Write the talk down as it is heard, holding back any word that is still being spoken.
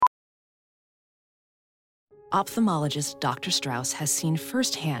Ophthalmologist Dr. Strauss has seen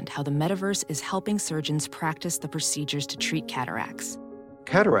firsthand how the metaverse is helping surgeons practice the procedures to treat cataracts.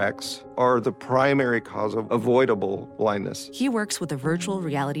 Cataracts are the primary cause of avoidable blindness. He works with a virtual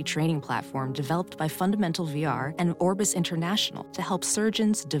reality training platform developed by Fundamental VR and Orbis International to help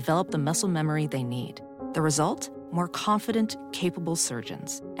surgeons develop the muscle memory they need. The result? More confident, capable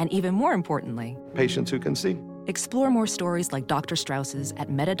surgeons. And even more importantly, patients who can see. Explore more stories like Dr. Strauss's at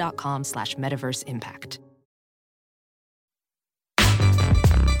meta.com/metaverseimpact.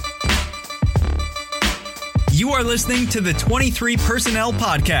 You are listening to the 23 Personnel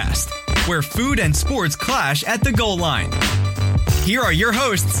Podcast, where food and sports clash at the goal line. Here are your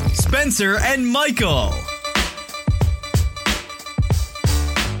hosts, Spencer and Michael. All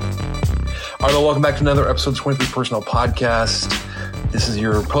right, well, welcome back to another episode of 23 Personnel Podcast. This is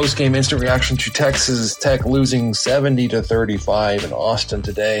your post-game instant reaction to Texas Tech losing 70-35 in Austin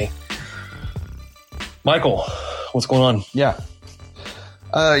today. Michael, what's going on? Yeah.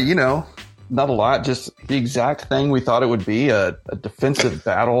 Not a lot, just the exact thing we thought it would be, a defensive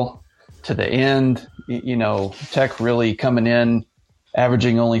battle to the end. Tech really coming in,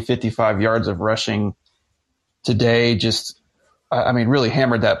 averaging only 55 yards of rushing today. Really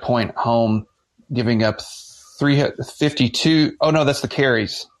hammered that point home, giving up 352. Oh, no, that's the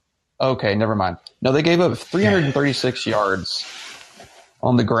carries. Okay, never mind. No, they gave up 336 yards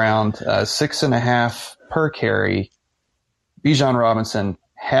on the ground, 6.5 per carry. Bijan Robinson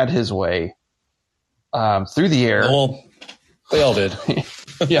had his way. Through the air. Well, they all did.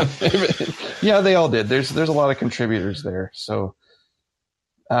 Yeah. Yeah, they all did. There's a lot of contributors there. So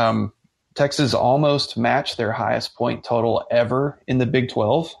Texas almost matched their highest point total ever in the Big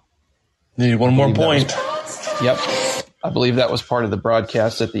 12. Need one more point. Yep. I believe that was part of the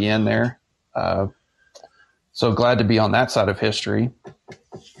broadcast at the end there. So glad to be on that side of history.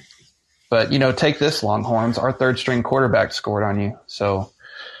 But, take this, Longhorns. Our third string quarterback scored on you. So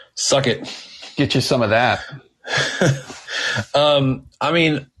suck it. Get you some of that.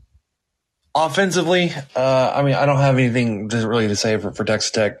 Offensively, I don't have anything to say for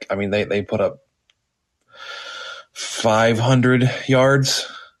Texas Tech. I mean, they put up 500 yards,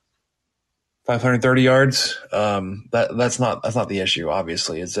 530 yards. That's not the issue.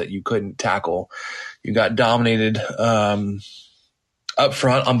 Obviously, is that you couldn't tackle. You got dominated up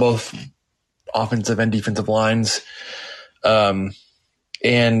front on both offensive and defensive lines.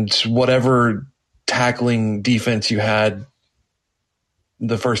 And whatever tackling defense you had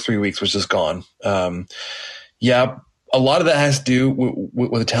the first 3 weeks was just gone. A lot of that has to do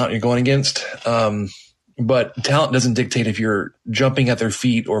with the talent you're going against. But talent doesn't dictate if you're jumping at their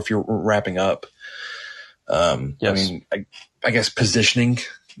feet or if you're wrapping up. Yes. I guess positioning,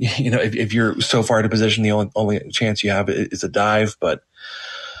 if you're so far out of position, the only chance you have is a dive. But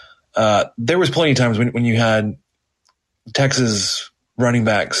there was plenty of times when you had Texas running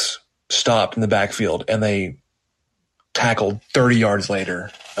backs stopped in the backfield and they tackled 30 yards later.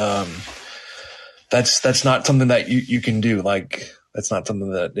 That's not something that you can do. That's not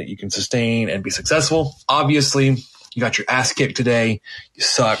something that you can sustain and be successful. Obviously, you got your ass kicked today. You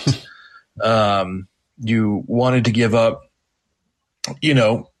sucked. You wanted to give up,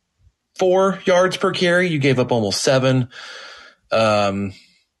 4 yards per carry. You gave up almost 7.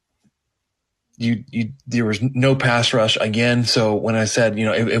 There was no pass rush again. So when I said,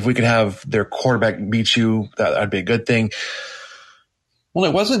 if we could have their quarterback beat you, that'd be a good thing. Well,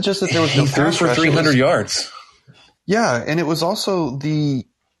 it wasn't just that there was no pass rush. He threw for 300 yards. Yeah, and it was also the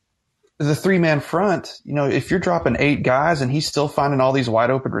 3-man front. If you're dropping 8 guys and he's still finding all these wide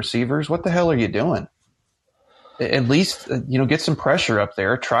open receivers, what the hell are you doing? At least, get some pressure up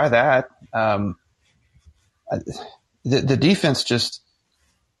there. Try that. The defense just,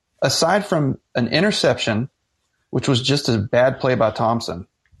 aside from an interception, which was just a bad play by Thompson,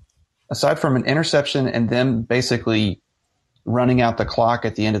 aside from an interception and them basically running out the clock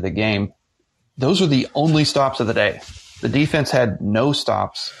at the end of the game, those were the only stops of the day. The defense had no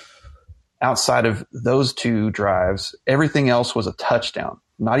stops outside of those 2 drives. Everything else was a touchdown,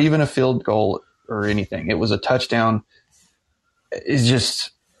 not even a field goal or anything. It was a touchdown. It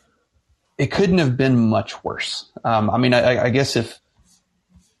couldn't have been much worse. I guess if,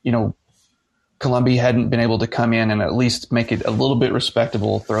 Columbia hadn't been able to come in and at least make it a little bit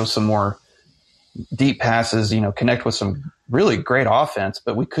respectable, throw some more deep passes, connect with some really great offense,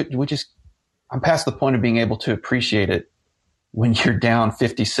 but I'm past the point of being able to appreciate it when you're down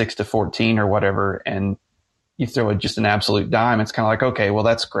 56-14 or whatever, and you throw just an absolute dime. It's kind of like, okay, well,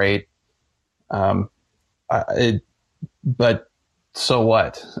 that's great. But so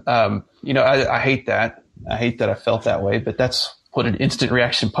what? I hate that. I hate that I felt that way, but that's what an instant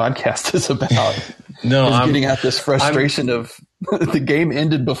reaction podcast is about. No, is getting at this frustration of the game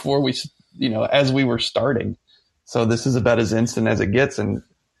ended before we, as we were starting. So this is about as instant as it gets. And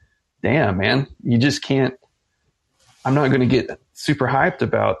damn, man, you just can't. I'm not going to get super hyped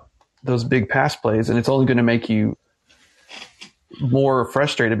about those big pass plays, and it's only going to make you more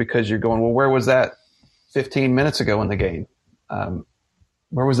frustrated because you're going, well, where was that 15 minutes ago in the game?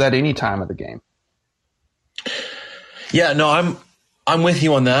 Where was that any time of the game? Yeah, no, I'm with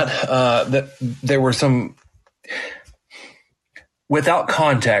you on that. That there were some, without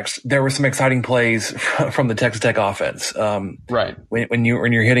context, there were some exciting plays from the Texas Tech offense. Right. When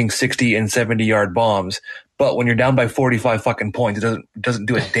you're hitting 60 and 70 yard bombs, but when you're down by 45 fucking points, it doesn't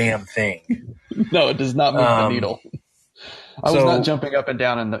do a damn thing. No, it does not move the needle. I was not jumping up and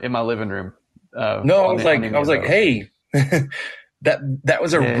down in my living room. No, I was like, hey, that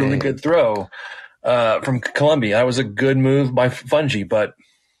was a really good throw from Columbia. That was a good move by Fungi, but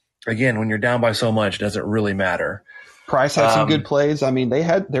again, when you're down by so much, it doesn't really matter. Price had some good plays. I mean,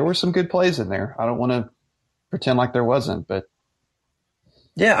 there were some good plays in there. I don't want to pretend like there wasn't, but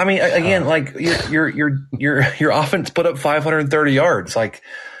yeah, I mean, again, like your offense put up 530 yards, like,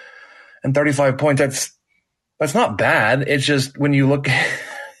 and 35 points. That's not bad. It's just when you look at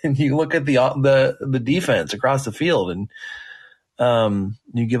the defense across the field, and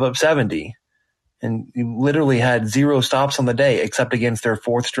you give up 70, and you literally had 0 stops on the day except against their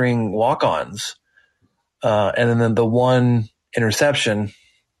 4th string walk-ons, and then the one interception.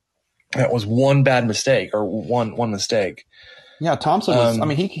 That was one bad mistake or one mistake. Yeah, Thompson was. I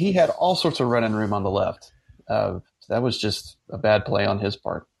mean, he had all sorts of running room on the left. That was just a bad play on his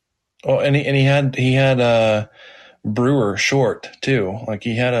part. Oh, and he had Brewer short too. Like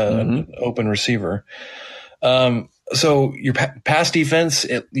he had an open receiver. So your pass defense,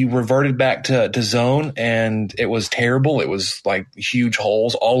 you reverted back to zone, and it was terrible. It was like huge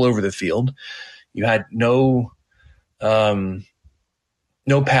holes all over the field. You had no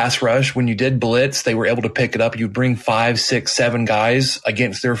pass rush. When you did blitz, they were able to pick it up. You bring 5, 6, 7 guys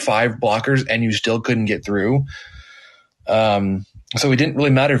against their 5 blockers, and you still couldn't get through. So it didn't really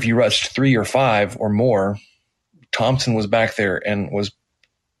matter if you rushed 3 or 5 or more. Thompson was back there and was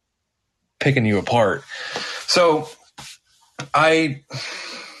picking you apart. So I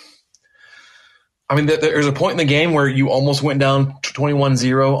mean, there's a point in the game where you almost went down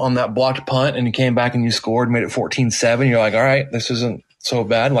 21-0 on that blocked punt, and you came back and you scored, made it 14-7. You're like, all right, this isn't so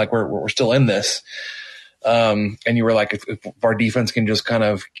bad. Like we're still in this. And you were like, if our defense can just kind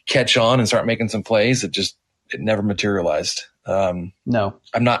of catch on and start making some plays, it never materialized. No,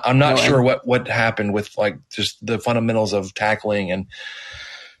 I'm not sure what happened with like just the fundamentals of tackling, and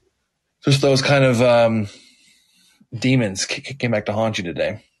just those kind of demons came back to haunt you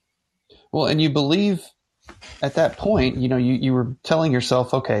today. Well, and you believe at that point, you were telling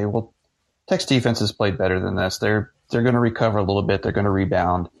yourself, okay, well, Tech's defense has played better than this. They're going to recover a little bit. They're going to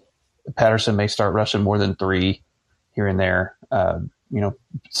rebound. Patterson may start rushing more than 3 here and there.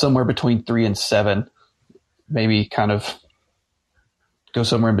 Somewhere between 3 and 7, maybe kind of go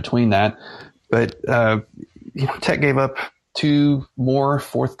somewhere in between that. But Tech gave up 2 more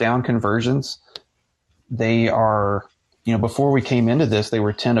 4th down conversions. They are, before we came into this, they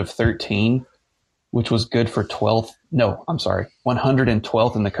were 10 of 13, which was good for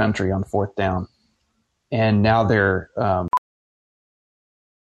 112th in the country on 4th down. And now they're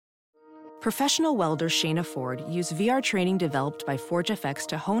Professional welder Shayna Ford used VR training developed by ForgeFX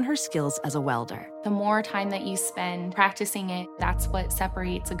to hone her skills as a welder. The more time that you spend practicing it, that's what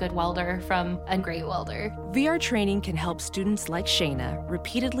separates a good welder from a great welder. VR training can help students like Shayna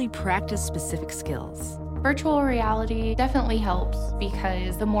repeatedly practice specific skills. Virtual reality definitely helps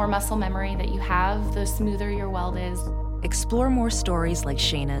because the more muscle memory that you have, the smoother your weld is. Explore more stories like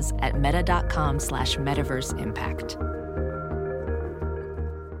Shayna's at meta.com/metaverseimpact.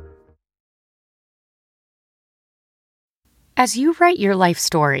 As you write your life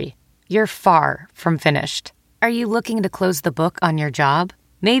story, you're far from finished. Are you looking to close the book on your job?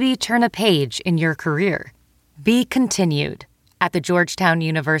 Maybe turn a page in your career? Be continued at the Georgetown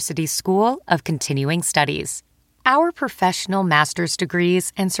University School of Continuing Studies. Our professional master's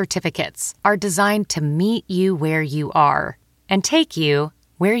degrees and certificates are designed to meet you where you are and take you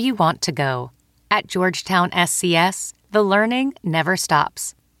where you want to go. At Georgetown SCS, the learning never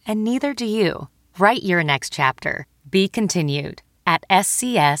stops, and neither do you. Write your next chapter. Be continued at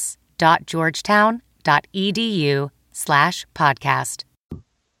scs.georgetown.edu/podcast.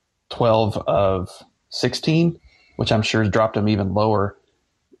 12 of 16, which I'm sure has dropped them even lower.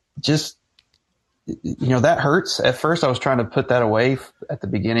 Just, that hurts. At first, I was trying to put that away at the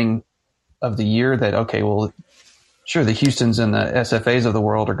beginning of the year that, okay, well, sure, the Houstons and the SFAs of the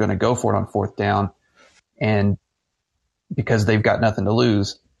world are going to go for it on 4th down. and because they've got nothing to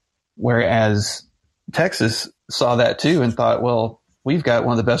lose. Whereas Texas saw that too and thought, well, we've got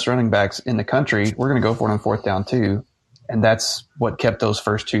one of the best running backs in the country. We're going to go for it on fourth down too. And that's what kept those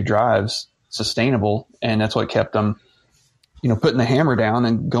first two drives sustainable. And that's what kept them, putting the hammer down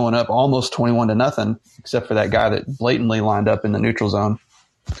and going up almost 21-0, except for that guy that blatantly lined up in the neutral zone.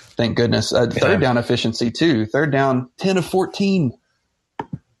 Thank goodness. Third down efficiency too. Third down, 10 of 14.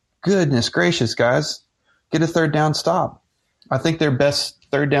 Goodness gracious, guys. Get a third down stop. I think their best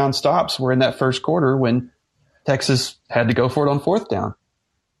third down stops were in that first quarter when Texas had to go for it on fourth down.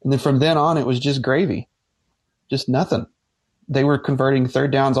 And then from then on, it was just gravy. Just nothing. They were converting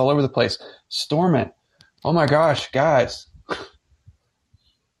third downs all over the place. Storment. Oh my gosh, guys.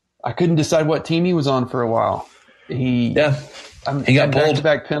 I couldn't decide what team he was on for a while. He got pulled.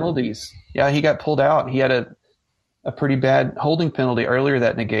 Back-to-back penalties. Yeah, he got pulled out. He had a pretty bad holding penalty earlier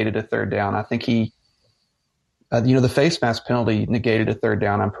that negated a third down. I think the face mask penalty negated a third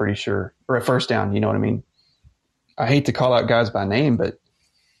down, I'm pretty sure. Or a first down, you know what I mean? I hate to call out guys by name, but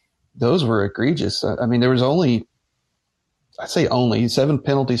those were egregious. I mean, there was only 7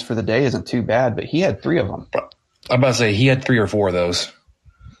 penalties for the day isn't too bad, but he had 3 of them. I'm about to say he had 3 or 4 of those.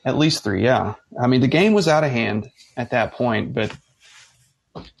 At least 3, yeah. I mean, the game was out of hand at that point, but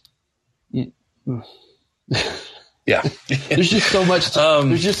yeah, there's just so much.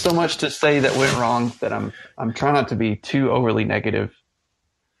 There's just so much to say that went wrong that I'm trying not to be too overly negative,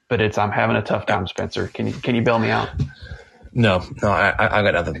 but I'm having a tough time, Spencer. Can you bail me out? No, I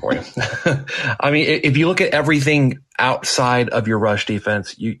got nothing for you. I mean, if you look at everything outside of your rush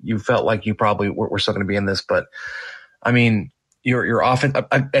defense, you felt like you probably were still going to be in this, but I mean, your offense,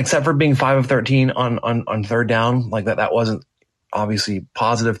 except for being 5 of 13 on third down, like that wasn't obviously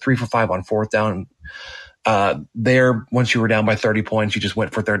positive. 3 for 5 on fourth down. There, once you were down by 30 points, you just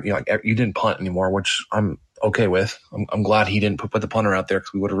went for 30. You didn't punt anymore, which I'm okay with. I'm glad he didn't put the punter out there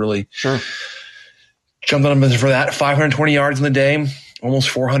because we would have really jumped on him for that. 520 yards in the day, almost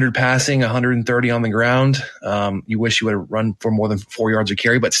 400 passing, 130 on the ground. You wish you would have run for more than 4 yards a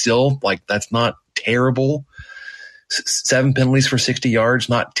carry, but still, that's not terrible. 7 penalties for 60 yards,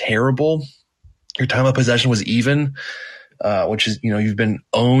 not terrible. Your time of possession was even, which is, you've been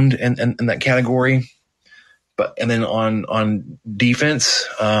owned in that category. And then on defense,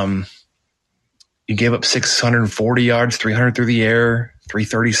 you gave up 640 yards, 300 through the air,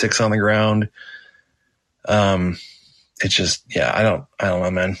 336 on the ground. It's just, I don't know,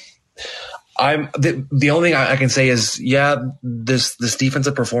 man. The only thing I can say is, this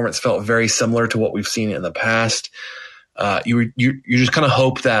defensive performance felt very similar to what we've seen in the past. You just kind of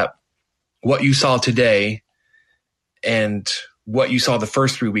hope that what you saw today and what you saw the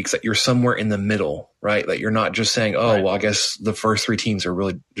first 3 weeks, that you're somewhere in the middle, right? That you're not just saying, well, I guess the first 3 teams are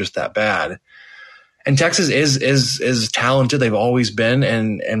really just that bad. And Texas is talented. They've always been,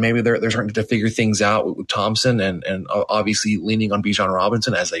 and maybe they're starting to figure things out with Thompson and obviously leaning on Bijan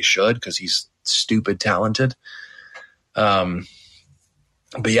Robinson, as they should, because he's stupid talented. But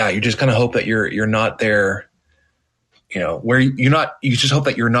yeah, you just kind of hope that you're not there, where you're not. You just hope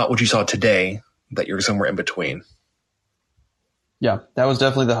that you're not what you saw today, that you're somewhere in between. Yeah, that was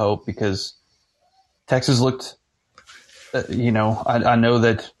definitely the hope, because Texas looked, I know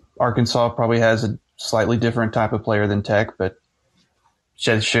that Arkansas probably has a slightly different type of player than Tech, but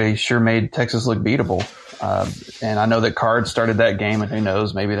Shea sure made Texas look beatable. And I know that Card started that game, and who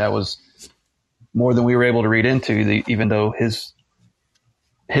knows, maybe that was more than we were able to read into, even though his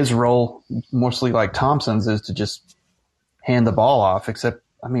role, mostly like Thompson's, is to just hand the ball off. Except,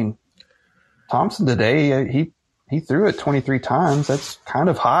 I mean, Thompson today, he threw it 23 times. That's kind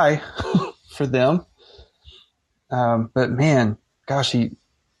of high for them. But man, gosh,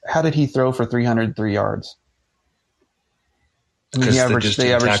 how did he throw for 303 yards? I mean, they averaged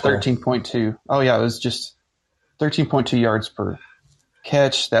 13.2. Oh yeah, it was just 13.2 yards per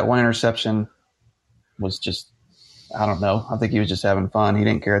catch. That one interception was just, I don't know. I think he was just having fun. He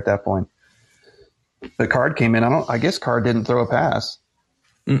didn't care at that point. But Card came in. I guess Card didn't throw a pass.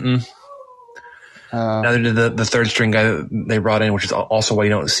 Neither did the third string guy that they brought in, which is also why you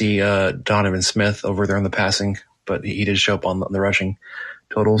don't see Donovan Smith over there on the passing, but he did show up on the rushing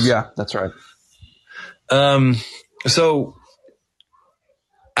totals. Yeah, that's right. So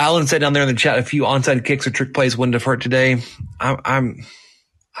Alan said down there in the chat, a few onside kicks or trick plays wouldn't have hurt today. I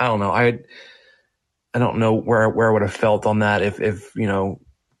don't know. I don't know where I would have felt on that if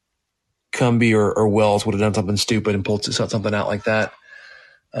Cumbie or Wells would have done something stupid and pulled something out like that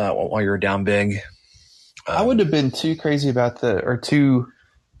while you were down big. I wouldn't have been too crazy about I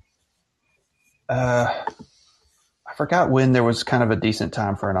forgot when there was kind of a decent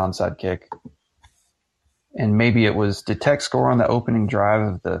time for an onside kick. and maybe it was, did Tech score on the opening drive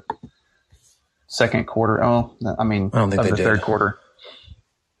of the second quarter? I don't think of the third quarter.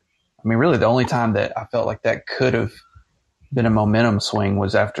 I mean, really the only time that I felt like that could have been a momentum swing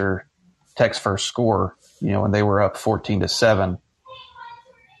was after Tech's first score, when they were up 14-7.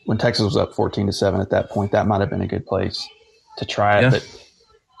 When Texas was up 14-7 at that point, that might have been a good place to try it. Yeah.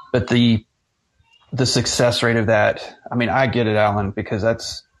 But the success rate of that, I mean, I get it, Alan,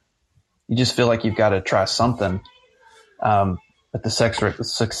 because you just feel like you've got to try something. But the sex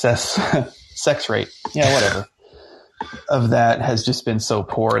rate, yeah, whatever, of that has just been so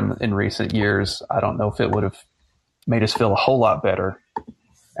poor in recent years. I don't know if it would have made us feel a whole lot better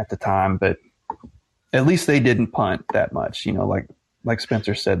at the time, but at least they didn't punt that much. Like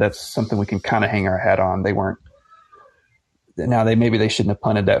Spencer said, that's something we can kind of hang our hat on. They weren't. Now maybe they shouldn't have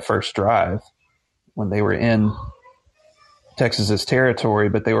punted that first drive when they were in Texas's territory,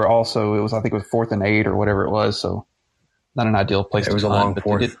 but they were also, I think it was 4th and 8 or whatever it was. So not an ideal place to punt. It was a long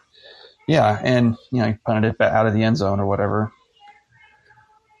fourth. Yeah. And, you punted it out of the end zone or whatever.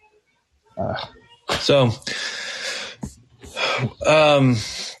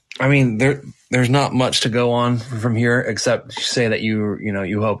 I mean, there's not much to go on from here except say that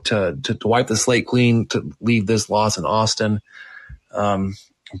you hope to wipe the slate clean, to leave this loss in Austin, and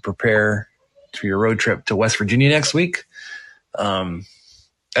prepare for your road trip to West Virginia next week.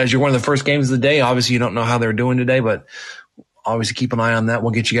 As you're one of the first games of the day, obviously you don't know how they're doing today, but obviously keep an eye on that.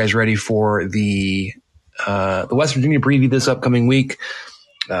 We'll get you guys ready for the West Virginia preview this upcoming week.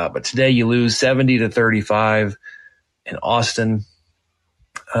 But today you lose 70-35 in Austin.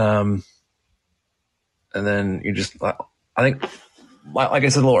 And then you just, I think, like I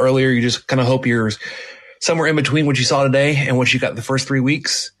said a little earlier, you just kind of hope you're somewhere in between what you saw today and what you got the first 3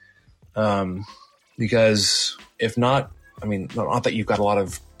 weeks. Because if not, I mean, not that you've got a lot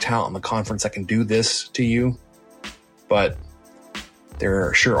of talent in the conference that can do this to you, but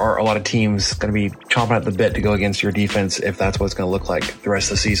there sure are a lot of teams going to be chomping at the bit to go against your defense if that's what it's going to look like the rest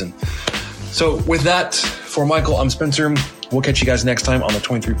of the season. So with that, for Michael, I'm Spencer. We'll catch you guys next time on the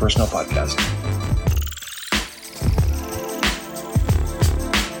 23 Personnel Podcast.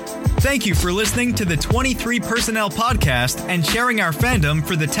 Thank you for listening to the 23 Personnel Podcast and sharing our fandom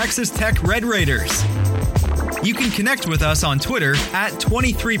for the Texas Tech Red Raiders. You can connect with us on Twitter at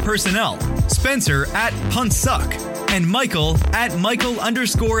 23personnel, Spencer at PuntSuck, and Michael at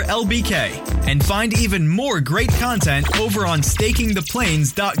Michael_LBK. And find even more great content over on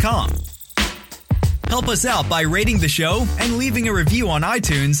StakingThePlains.com. Help us out by rating the show and leaving a review on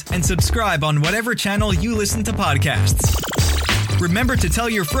iTunes, and subscribe on whatever channel you listen to podcasts. Remember to tell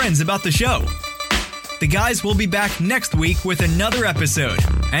your friends about the show. The guys will be back next week with another episode.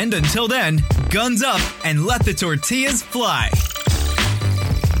 And until then, guns up and let the tortillas fly.